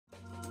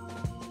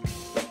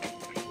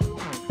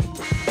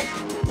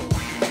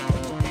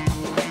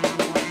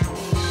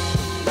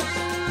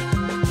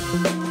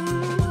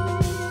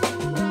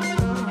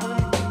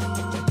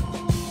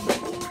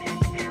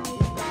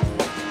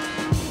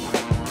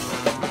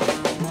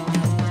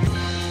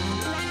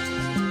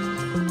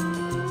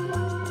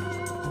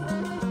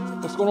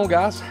going on,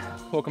 guys?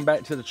 Welcome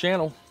back to the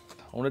channel.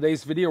 On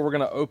today's video, we're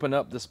going to open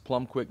up this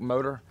Plum Quick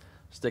motor,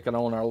 stick it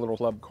on our little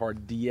Club Car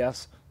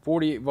DS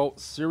 48 volt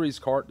series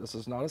cart. This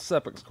is not a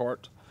Sepix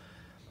cart.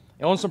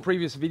 And on some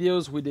previous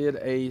videos, we did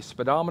a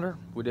speedometer,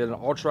 we did an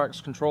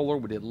Ultrax controller,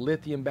 we did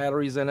lithium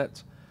batteries in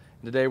it.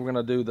 And today we're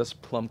going to do this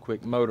Plum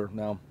Quick motor.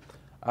 Now,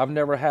 I've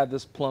never had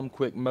this Plum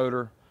Quick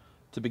motor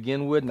to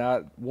begin with, and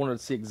I wanted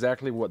to see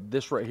exactly what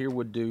this right here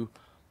would do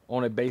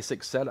on a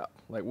basic setup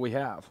like we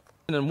have.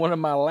 And in one of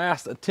my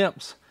last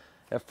attempts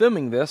at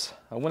filming this,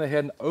 I went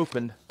ahead and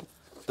opened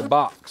the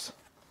box.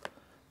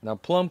 Now,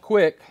 Plum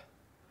Quick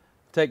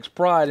takes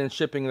pride in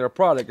shipping their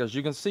product. As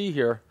you can see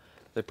here,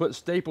 they put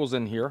staples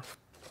in here.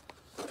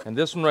 And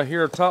this one right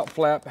here, top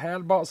flap,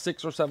 had about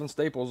 6 or 7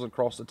 staples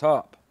across the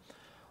top.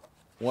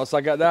 Once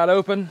I got that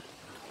open,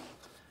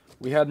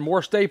 we had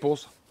more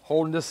staples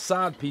holding this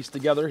side piece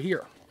together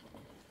here.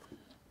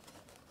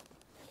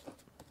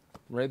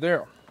 Right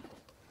there.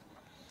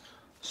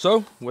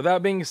 So, with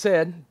that being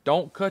said,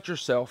 don't cut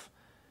yourself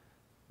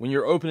when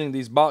you're opening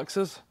these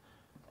boxes.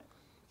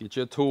 Get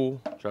you a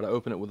tool. Try to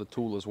open it with a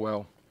tool as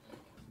well.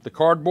 The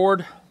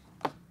cardboard,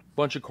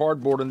 bunch of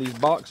cardboard in these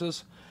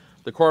boxes.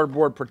 The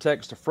cardboard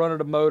protects the front of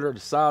the motor, the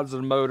sides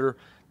of the motor,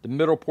 the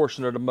middle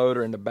portion of the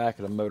motor, and the back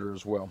of the motor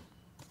as well.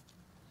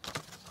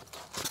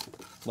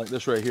 Like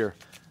this right here.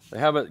 They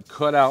have it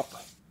cut out,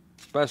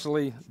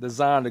 specially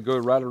designed to go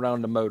right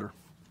around the motor.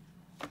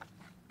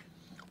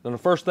 Then the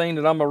first thing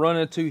that I'm going to run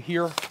into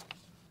here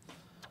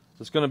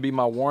is going to be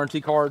my warranty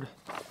card.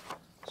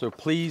 So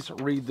please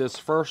read this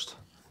first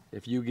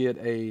if you get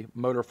a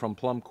motor from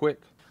Plum Quick.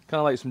 Kind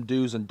of like some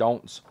do's and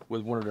don'ts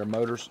with one of their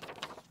motors.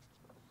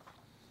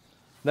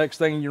 Next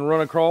thing you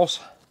run across,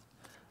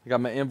 I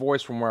got my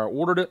invoice from where I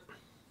ordered it.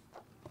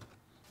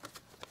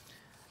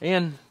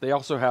 And they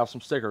also have some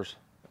stickers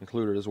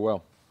included as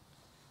well.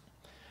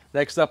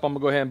 Next up, I'm going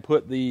to go ahead and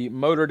put the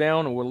motor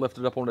down and we'll lift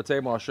it up on the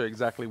table and I'll show you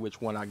exactly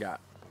which one I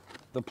got.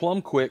 The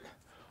Plum Quick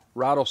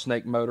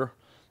Rattlesnake motor.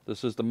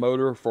 This is the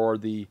motor for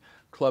the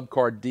Club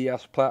Car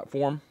DS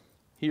platform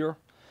here.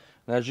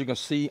 And as you can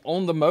see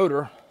on the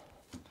motor,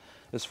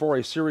 it's for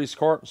a series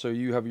cart. So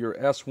you have your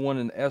S1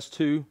 and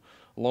S2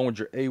 along with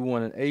your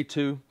A1 and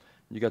A2.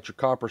 You got your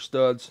copper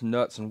studs,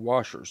 nuts, and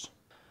washers.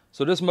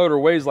 So this motor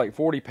weighs like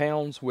 40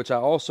 pounds, which I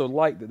also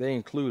like that they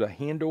include a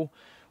handle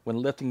when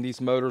lifting these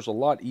motors, a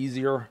lot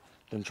easier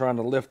than trying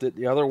to lift it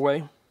the other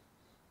way.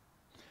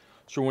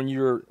 So when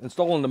you're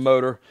installing the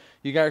motor,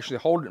 you can actually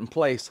hold it in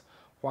place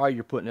while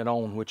you're putting it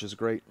on, which is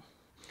great.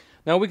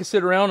 Now we can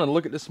sit around and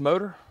look at this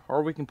motor,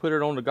 or we can put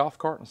it on the golf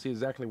cart and see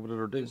exactly what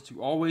it'll do.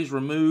 To always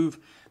remove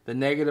the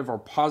negative or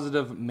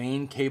positive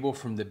main cable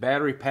from the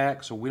battery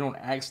pack so we don't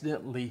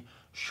accidentally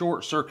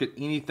short circuit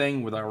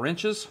anything with our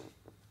wrenches.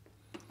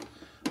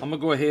 I'm going to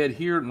go ahead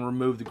here and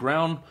remove the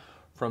ground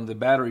from the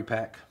battery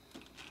pack.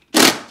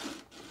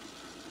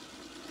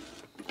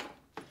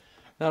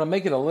 Now to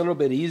make it a little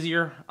bit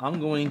easier, I'm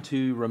going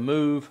to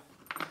remove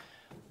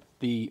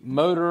the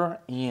motor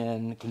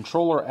and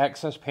controller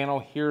access panel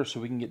here so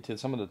we can get to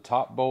some of the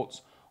top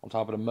bolts on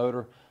top of the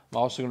motor. I'm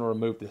also going to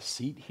remove the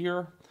seat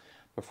here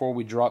before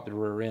we drop the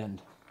rear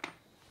end.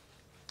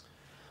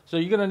 So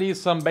you're going to need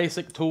some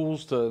basic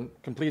tools to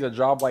complete a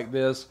job like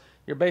this.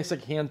 Your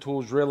basic hand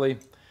tools really.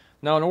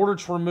 Now in order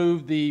to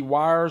remove the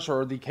wires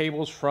or the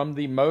cables from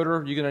the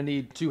motor, you're going to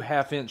need 2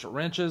 1/2-inch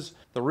wrenches.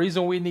 The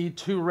reason we need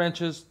 2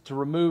 wrenches to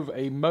remove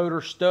a motor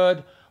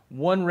stud,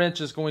 1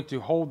 wrench is going to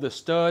hold the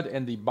stud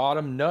and the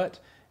bottom nut,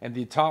 and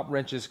the top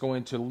wrench is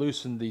going to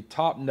loosen the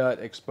top nut,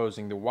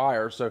 exposing the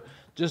wire. So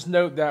just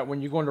note that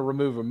when you're going to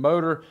remove a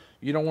motor,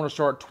 you don't want to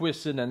start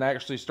twisting and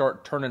actually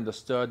start turning the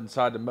stud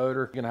inside the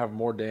motor. You're going to have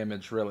more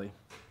damage really.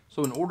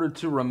 So in order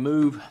to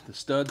remove the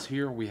studs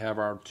here, we have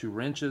our 2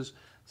 wrenches.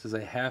 This is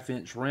a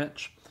 1/2-inch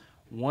wrench.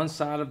 One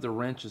side of the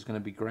wrench is going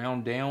to be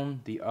ground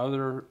down. The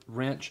other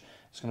wrench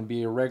is going to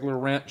be a regular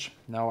wrench.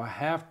 Now I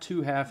have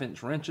 2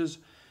 1/2-inch wrenches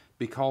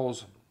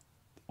because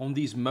on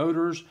these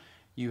motors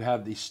you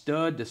have the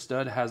stud. The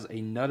stud has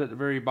a nut at the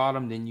very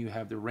bottom. Then you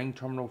have the ring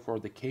terminal for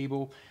the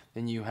cable.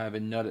 Then you have a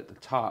nut at the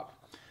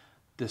top.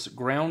 This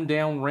ground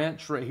down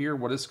wrench right here,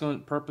 what its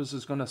purpose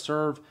is going to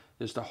serve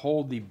is to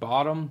hold the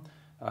bottom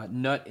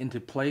nut into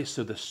place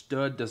so the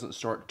stud doesn't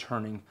start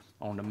turning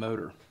on the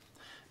motor.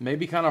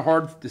 Maybe kind of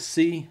hard to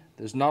see.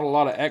 There's not a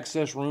lot of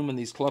excess room in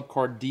these Club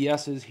Car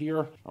DS's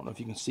here. I don't know if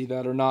you can see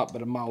that or not,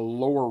 but my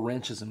lower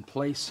wrench is in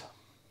place.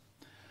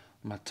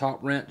 My top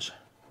wrench,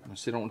 I'm going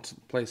to sit on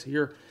place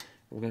here.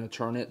 We're going to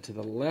turn it to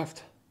the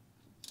left.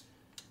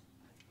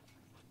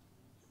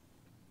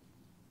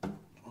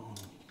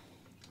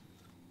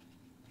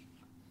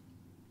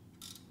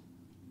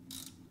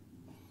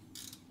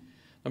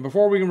 Now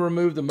before we can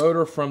remove the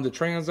motor from the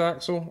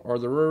transaxle or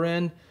the rear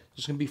end,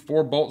 there's going to be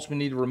 4 bolts we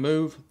need to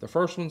remove. The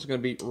first one's going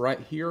to be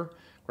right here.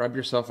 Grab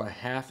yourself a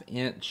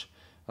 1/2-inch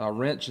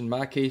wrench. In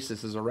my case,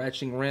 this is a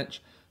ratcheting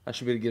wrench. I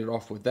should be able to get it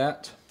off with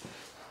that.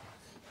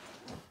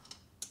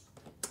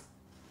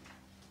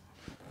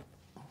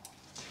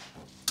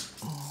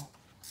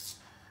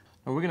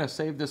 And we're going to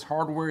save this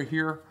hardware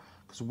here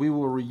because we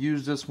will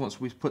reuse this once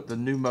we put the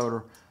new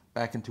motor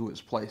back into its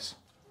place.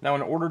 Now,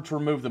 in order to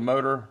remove the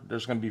motor,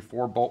 there's going to be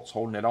 4 bolts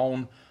holding it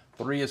on.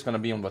 3 is going to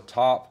be on the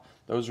top.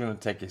 Those are going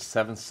to take a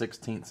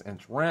 7/16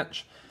 inch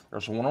wrench.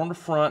 There's one on the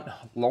front,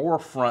 lower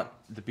front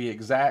to be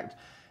exact,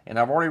 and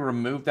I've already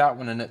removed that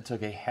one, and it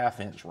took a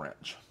 1/2 inch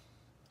wrench.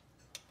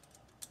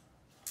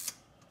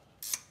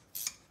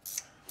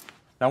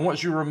 Now,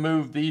 once you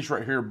remove these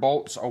right here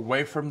bolts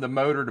away from the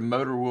motor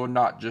will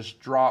not just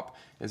drop.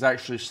 It's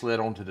actually slid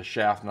onto the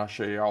shaft, and I'll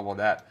show you all of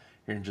that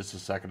here in just a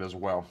second as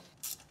well.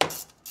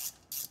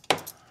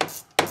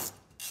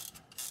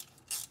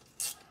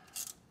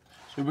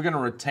 So we're going to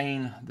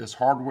retain this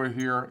hardware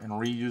here and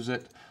reuse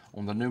it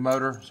on the new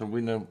motor, so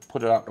we know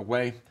put it out the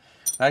way.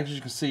 Now, as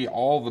you can see,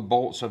 all the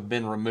bolts have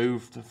been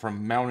removed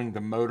from mounting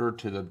the motor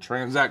to the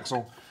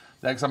transaxle.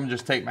 Next, I'm going to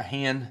just take my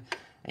hand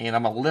and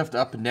I'm going to lift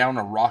up and down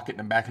and rock it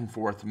in a back and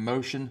forth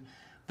motion.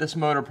 This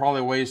motor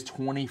probably weighs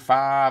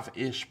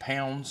 25-ish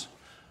pounds,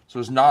 so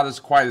it's not as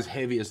quite as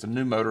heavy as the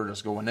new motor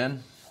that's going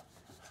in.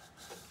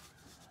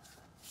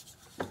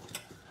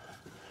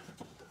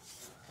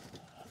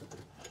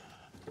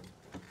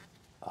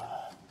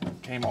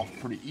 Came off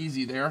pretty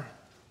easy there.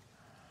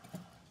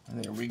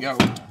 And there we go.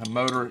 The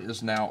motor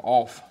is now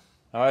off.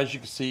 Now, as you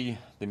can see,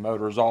 the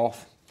motor is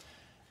off.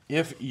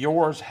 If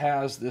yours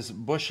has this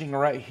bushing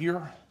right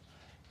here,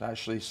 it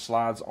actually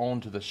slides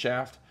onto the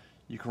shaft,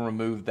 you can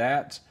remove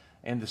that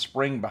and the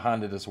spring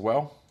behind it as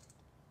well.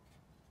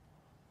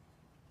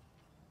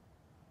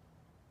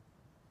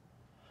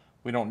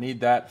 We don't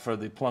need that for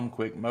the Plum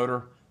Quick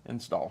motor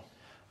install.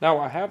 Now,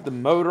 I have the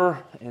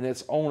motor and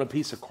it's on a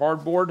piece of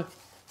cardboard.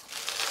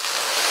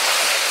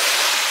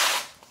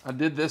 I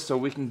did this so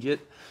we can get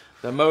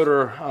the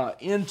motor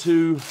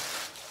into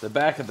the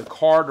back of the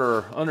cart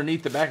or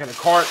underneath the back of the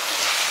cart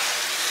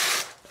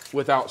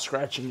without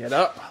scratching it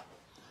up.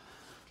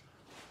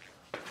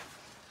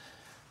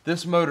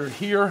 This motor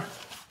here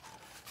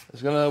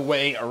is going to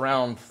weigh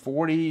around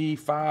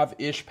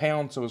 45-ish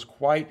pounds, so it's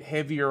quite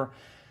heavier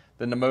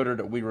than the motor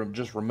that we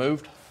just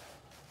removed.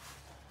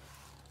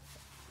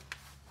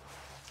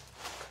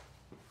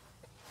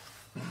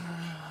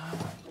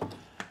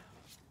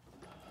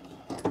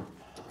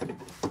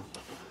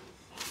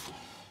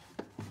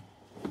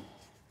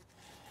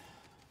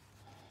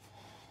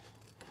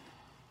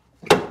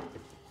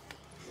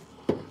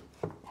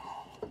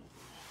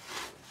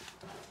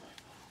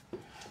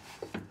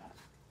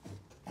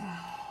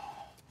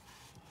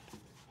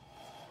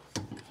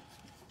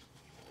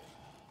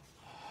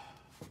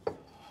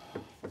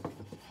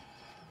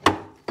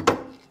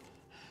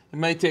 It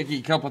may take you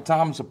a couple of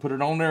times to put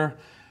it on there.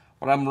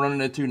 What I'm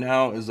running it to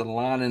now is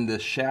aligning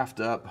this shaft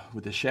up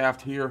with the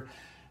shaft here.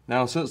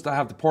 Now, since I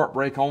have the park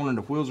brake on and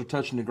the wheels are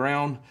touching the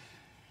ground,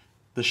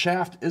 the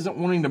shaft isn't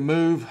wanting to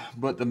move,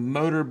 but the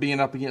motor being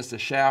up against the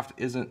shaft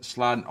isn't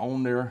sliding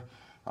on there,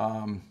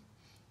 you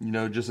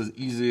know, just as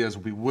easy as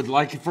we would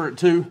like it for it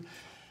to.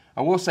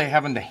 I will say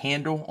having the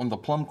handle on the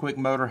Plum Quick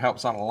motor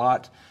helps out a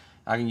lot.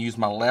 I can use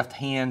my left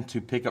hand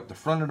to pick up the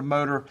front of the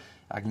motor.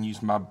 I can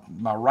use my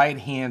right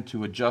hand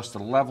to adjust the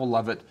level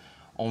of it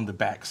on the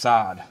back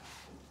side.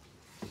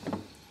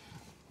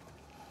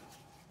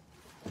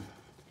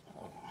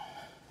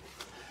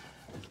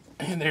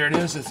 And there it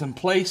is, it's in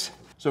place.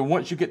 So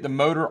once you get the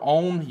motor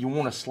on, you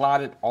want to slide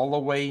it all the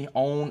way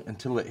on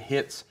until it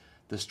hits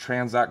this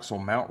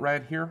transaxle mount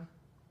right here.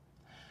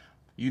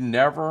 You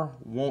never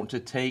want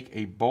to take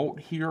a bolt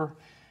here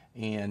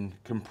and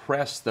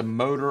compress the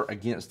motor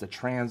against the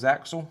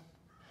transaxle.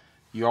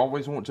 You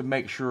always want to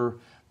make sure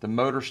the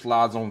motor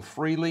slides on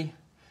freely,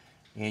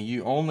 and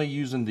you only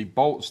using the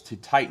bolts to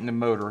tighten the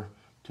motor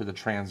to the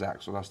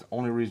transaxle. That's the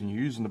only reason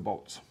you're using the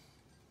bolts.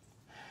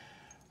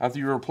 After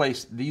you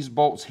replace these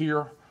bolts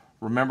here,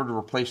 remember to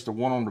replace the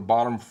one on the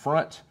bottom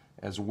front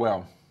as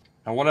well.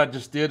 Now, what I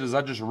just did is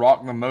I just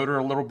rocked the motor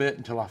a little bit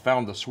until I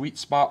found the sweet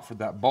spot for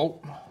that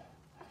bolt.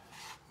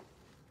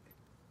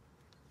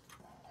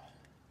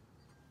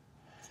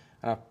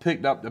 And I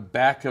picked up the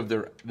back of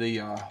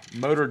the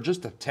motor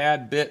just a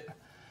tad bit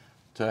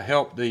to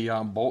help the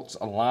bolts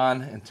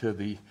align into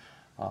the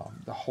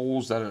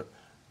holes that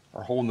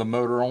are holding the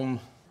motor on.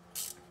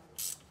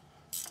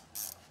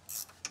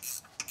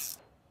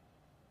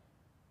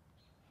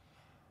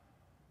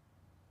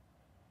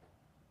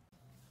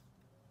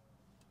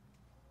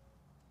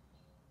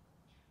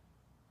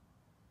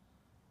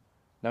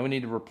 Now we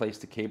need to replace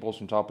the cables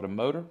on top of the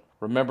motor.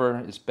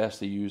 Remember, it's best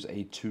to use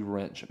a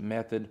 2-wrench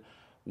method.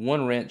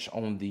 1 wrench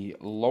on the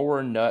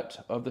lower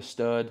nut of the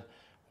stud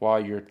while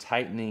you're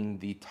tightening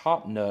the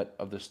top nut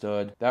of the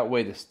stud. That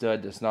way the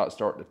stud does not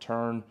start to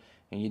turn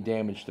and you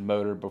damage the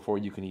motor before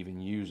you can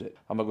even use it.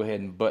 I'm gonna go ahead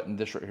and button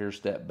this right here,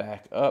 step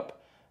back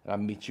up, and I'll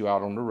meet you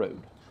out on the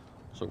road.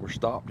 So we're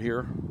stopped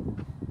here,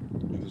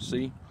 you can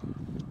see.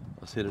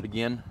 Let's hit it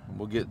again.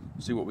 We'll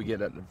see what we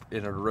get at the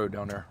end of the road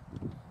down there.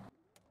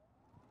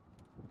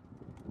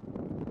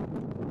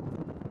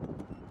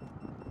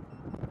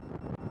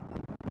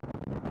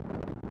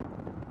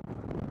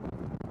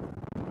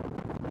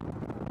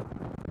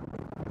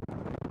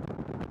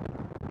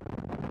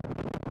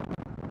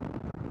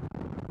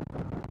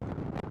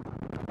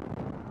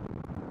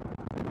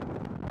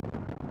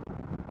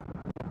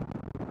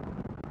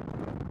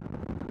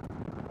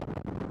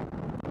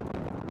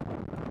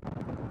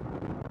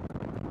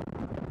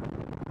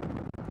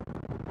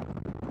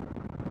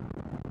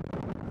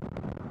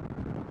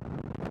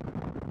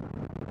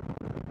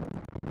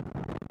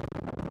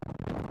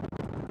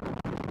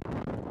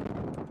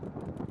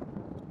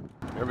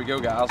 There we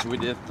go, guys. We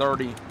did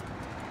 30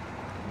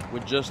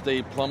 with just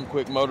a Plum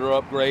Quick motor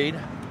upgrade,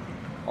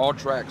 all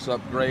tracks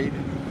upgrade,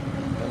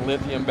 and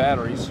lithium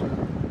batteries.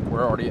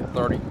 We're already at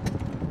 30.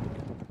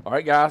 All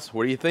right, guys,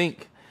 what do you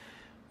think?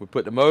 We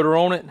put the motor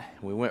on it.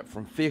 We went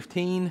from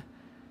 15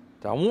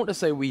 to, I want to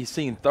say we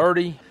seen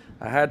 30.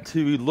 I had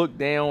to look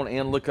down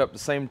and look up at the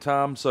same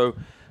time, so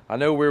I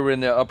know we were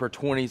in the upper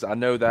 20s. I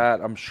know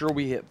that. I'm sure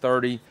we hit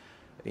 30,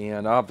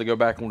 and I'll have to go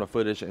back on the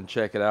footage and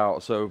check it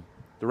out. So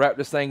to wrap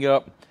this thing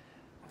up,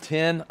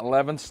 10,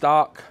 11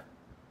 stock,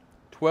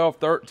 12,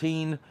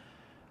 13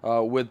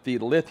 with the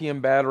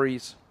lithium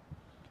batteries.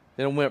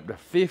 Then it went up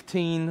to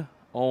 15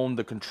 on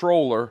the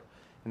controller,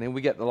 and then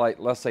we got to, like,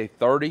 let's say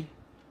 30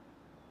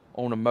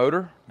 on the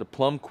motor, the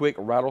Plum Quick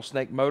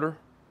Rattlesnake motor.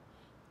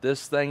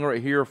 This thing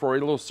right here for a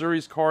little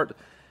series kart,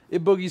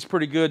 it boogies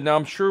pretty good. Now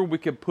I'm sure we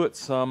could put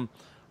some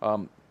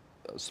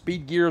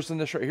speed gears in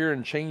this right here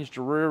and change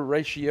the rear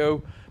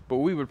ratio, but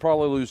we would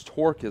probably lose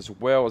torque as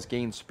well as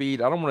gain speed.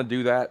 I don't want to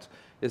do that.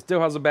 It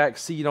still has a back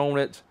seat on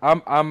it.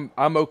 I'm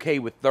okay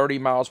with 30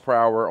 miles per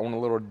hour on a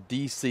little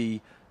DC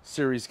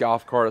series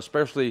golf cart,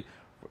 especially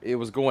it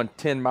was going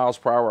 10 miles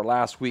per hour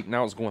last week.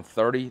 Now it's going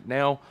 30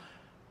 now.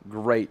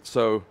 Great.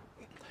 So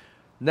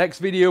next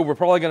video, we're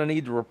probably going to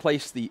need to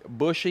replace the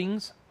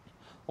bushings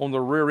on the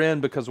rear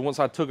end, because once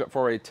I took it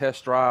for a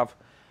test drive,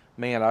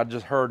 man, I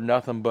just heard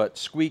nothing but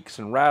squeaks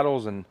and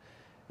rattles, and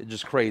it's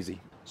just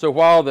crazy. So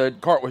while the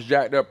cart was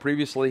jacked up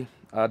previously,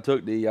 I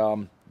took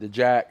the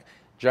jacked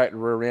the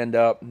rear end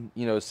up,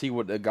 you know, see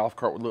what the golf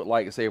cart would look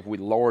like, say if we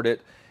lowered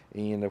it,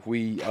 and if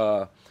we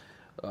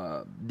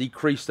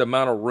decreased the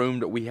amount of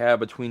room that we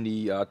have between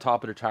the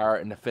top of the tire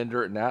and the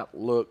fender, and that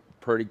looked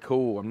pretty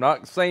cool. I'm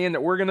not saying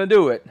that we're going to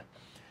do it,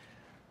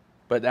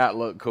 but that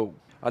looked cool.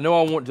 I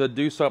know I want to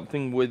do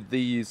something with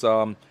these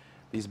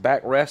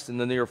backrests in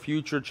the near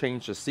future,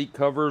 change the seat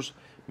covers,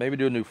 maybe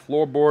do a new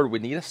floorboard. We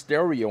need a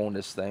stereo on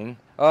this thing.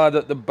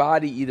 The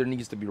body either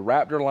needs to be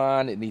Raptor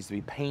line, it needs to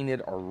be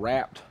painted or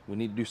wrapped. We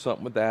need to do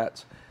something with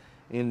that.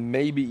 And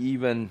maybe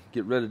even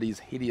get rid of these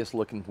hideous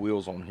looking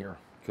wheels on here,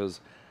 because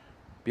to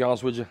be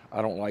honest with you,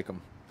 I don't like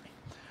them.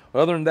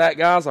 Well, other than that,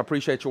 guys, I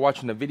appreciate you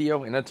watching the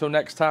video, and until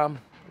next time,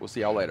 we'll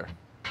see y'all later.